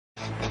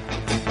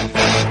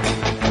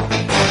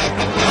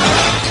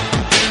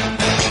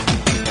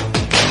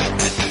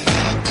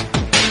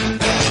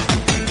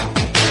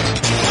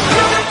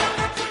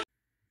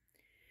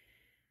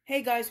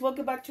Hey guys,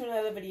 welcome back to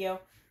another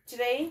video.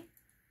 Today,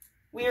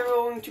 we are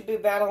going to be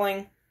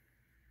battling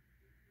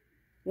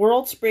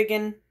World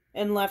Spriggan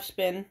and Left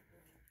Spin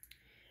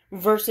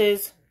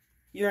versus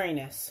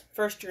Uranus.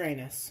 First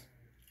Uranus.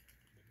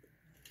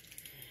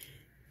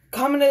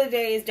 Comment of the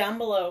day is down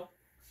below.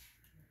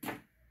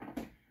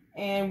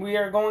 And we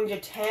are going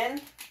to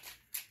 10.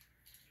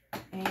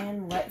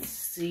 And let's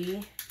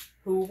see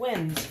who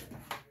wins.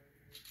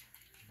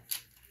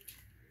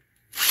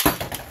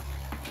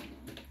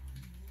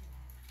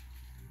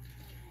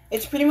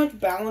 It's pretty much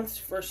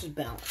balanced versus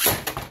balance.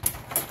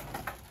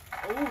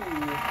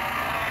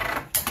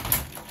 Oh.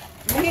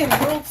 Man,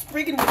 World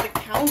Spriggan with the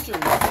counters.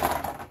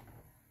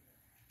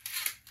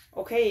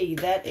 Okay,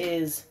 that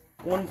is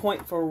 1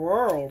 point for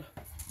World.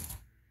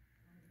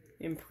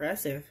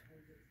 Impressive.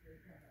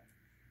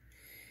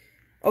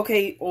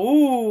 Okay,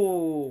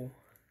 ooh.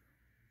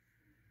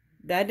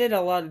 That did a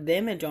lot of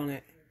damage on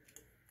it.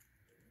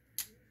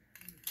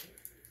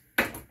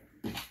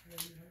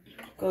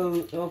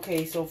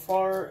 Okay, so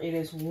far it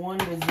is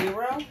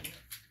 1-0.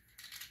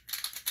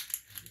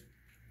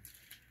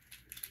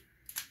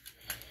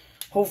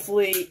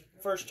 Hopefully,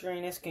 first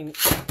Uranus can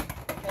catch up.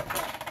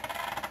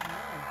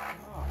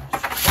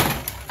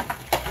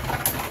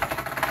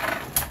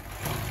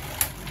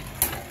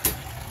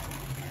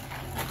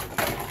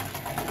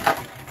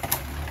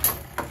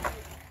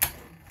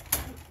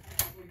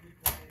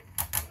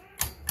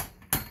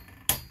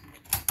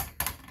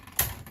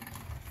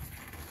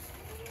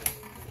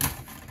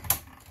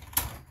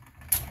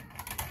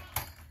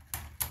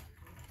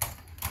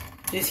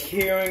 Oh, just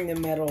hearing the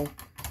metal.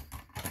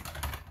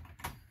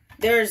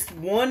 There's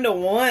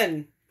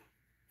 1-1.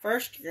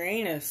 First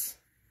Uranus.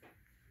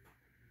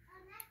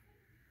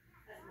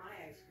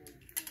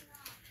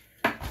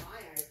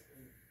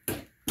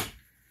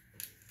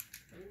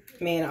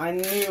 Man,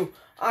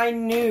 I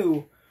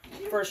knew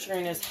first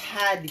Uranus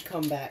had to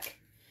come back.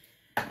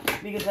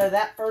 Because of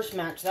that first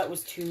match,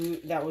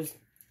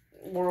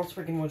 World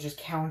Spriggan was just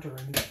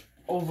countering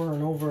over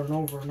and over and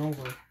over and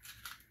over.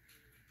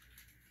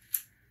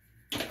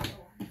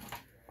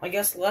 I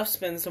guess left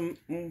spin's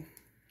the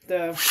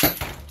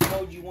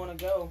mode you want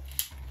to go.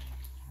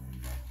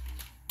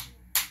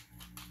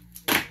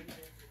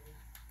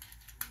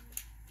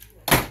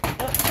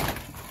 Oh,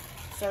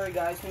 sorry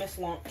guys, missed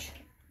launch.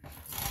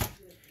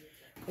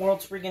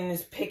 World Spriggan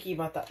is picky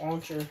about that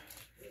launcher.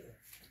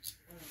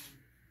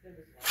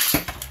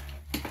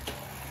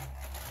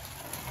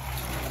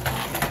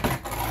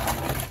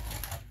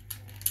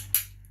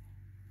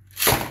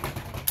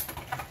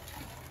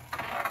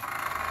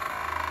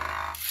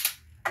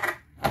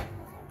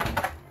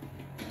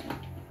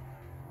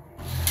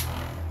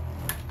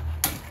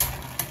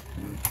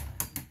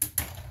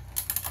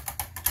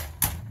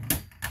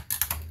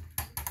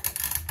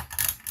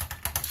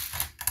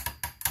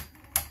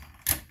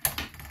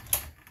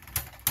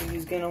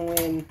 Who's gonna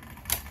win?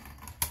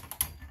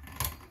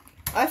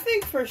 I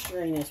think first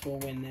Uranus will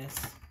win this.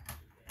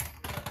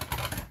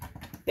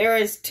 There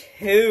is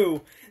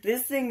 2.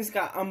 This thing's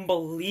got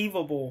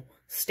unbelievable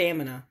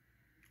stamina.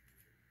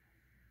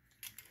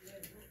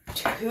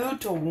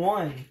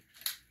 2-1.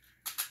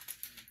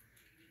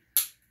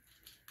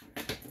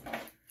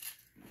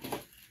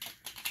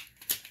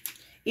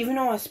 Even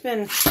though I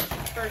spin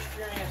first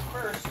Uranus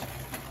first,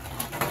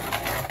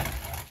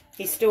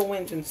 he still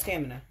wins in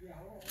stamina.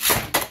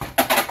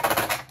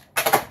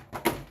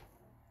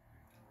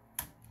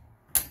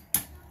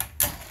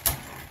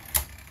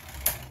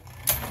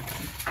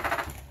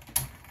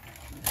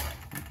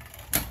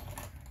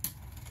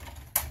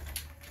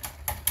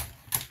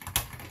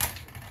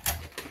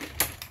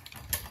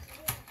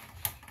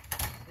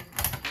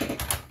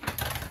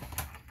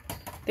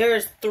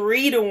 There's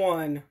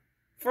 3-1.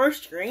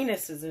 First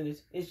Uranus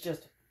is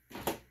just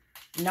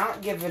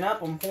not giving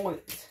up on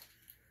points.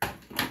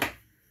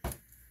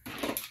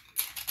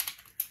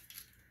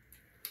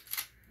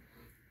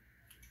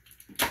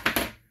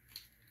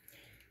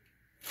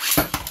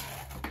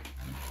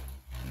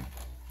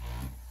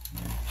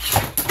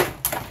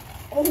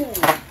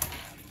 Oh!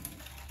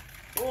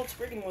 World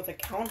Spriggan with a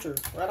counter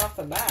right off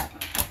the bat.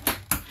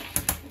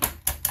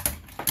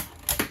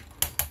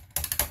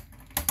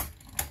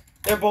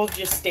 They're both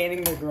just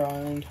standing their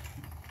ground.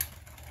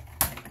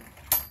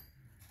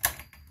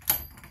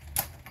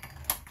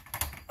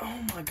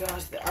 Oh my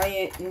gosh,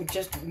 I am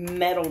just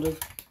metal,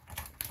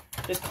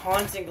 just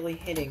constantly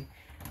hitting.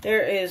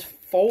 There is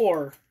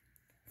 4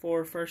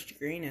 for first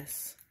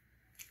Uranus.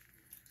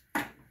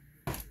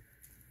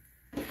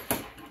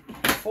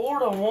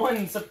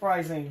 4-1,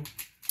 surprising.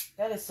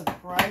 That is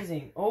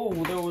surprising. Oh,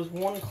 there was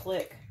 1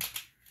 click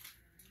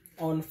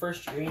on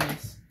first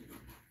Uranus.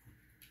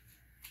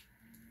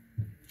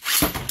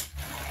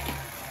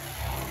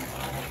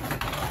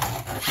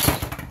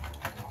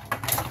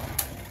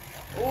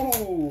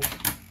 Ooh.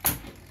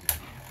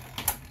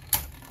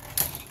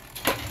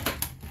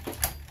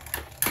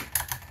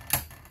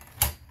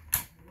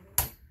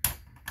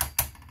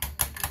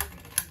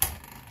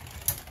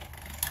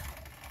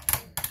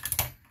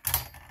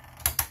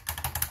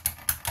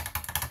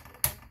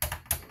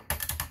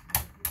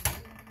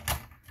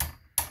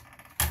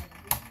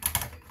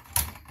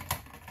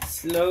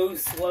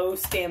 slow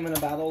stamina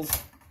battles.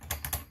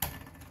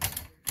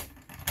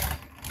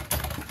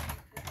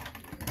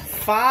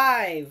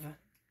 5.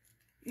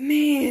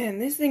 Man,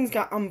 this thing's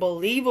got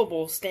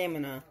unbelievable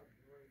stamina.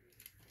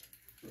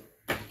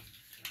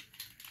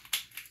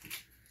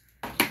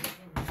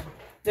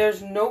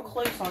 There's no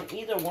clicks on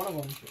either one of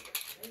them.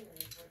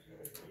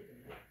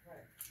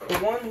 The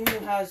one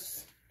who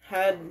has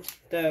had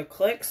the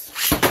clicks is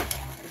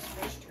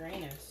first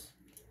Uranus.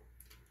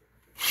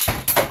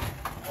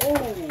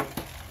 Oh!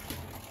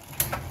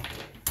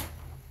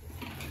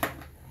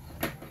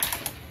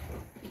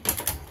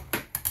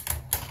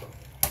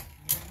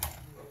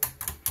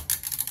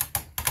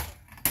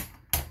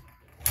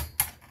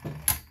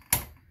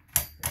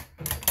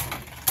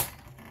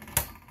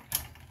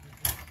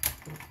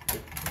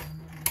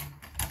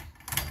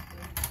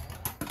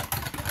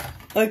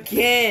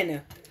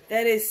 Again!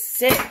 That is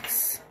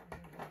 6.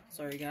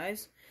 Sorry,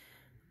 guys.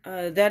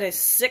 That is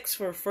 6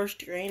 for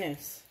first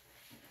Uranus.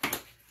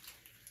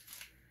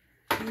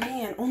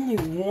 Man, only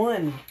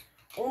 1.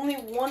 Only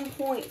 1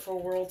 point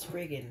for World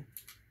Spriggan.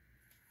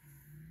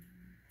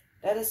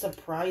 That is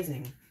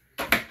surprising.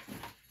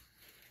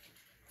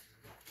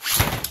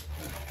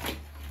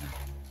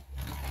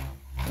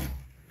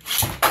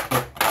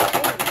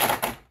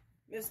 Oh,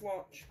 this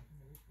launch.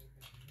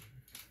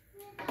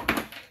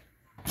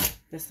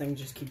 This thing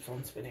just keeps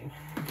on spinning.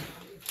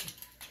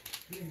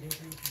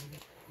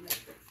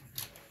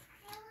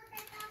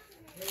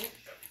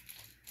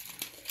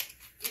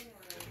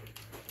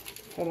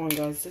 Hold on,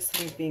 guys. This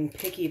thing's being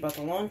picky about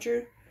the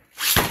launcher.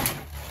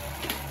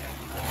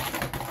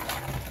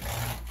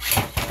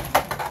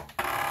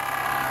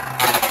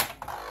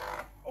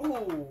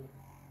 Oh!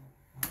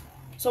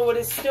 So it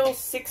is still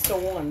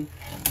 6-1.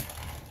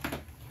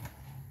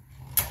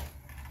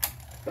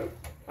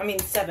 I mean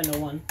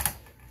 7-1.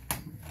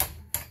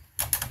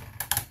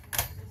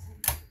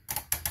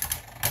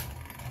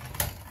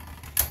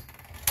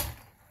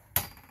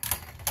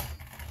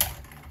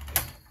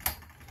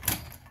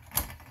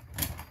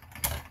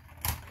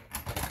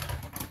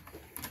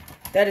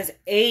 That is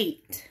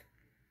 8.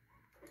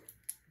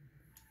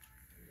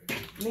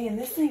 Man,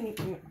 this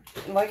thing,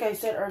 like I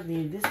said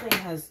earlier, this thing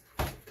has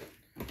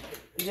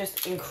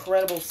just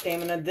incredible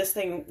stamina. This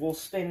thing will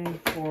spin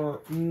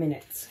for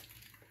minutes.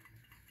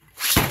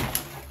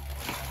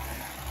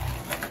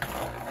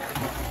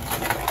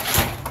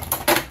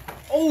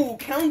 Oh,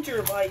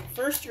 counter by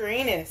first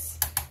Uranus.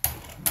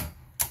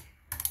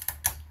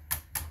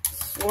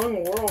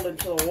 Swung world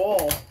into the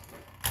wall.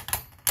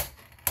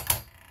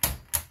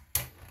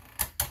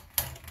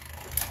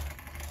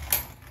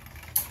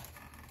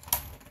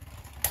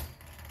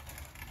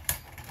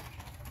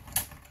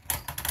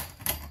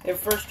 If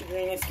first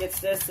Uranus gets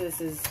this,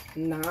 this is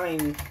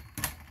 9.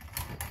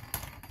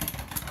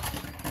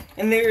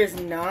 And there is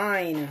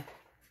 9.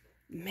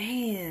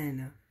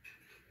 Man.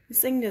 This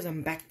thing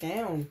doesn't back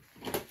down.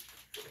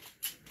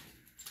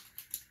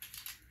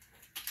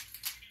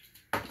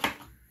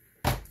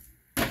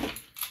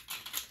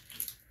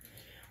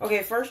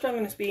 Okay, first I'm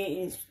going to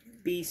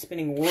be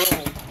spinning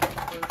world.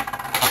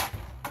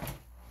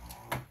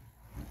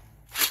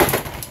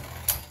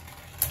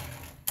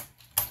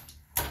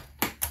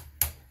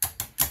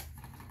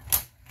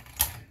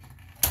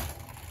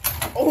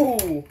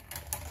 Oh!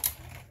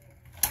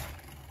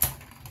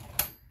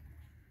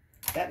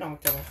 That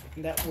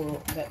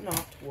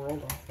knocked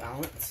world off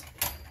balance.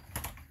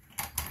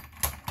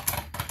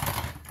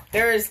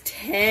 There is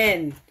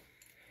 10.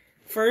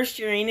 First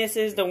Uranus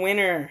is the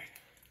winner.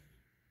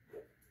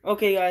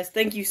 Okay, guys,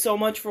 thank you so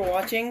much for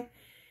watching.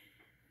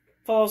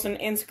 Follow us on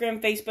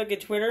Instagram, Facebook,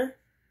 and Twitter.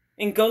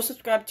 And go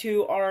subscribe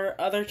to our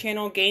other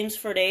channel, Games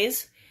for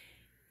Dayz.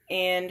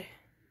 And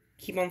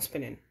keep on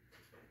spinning.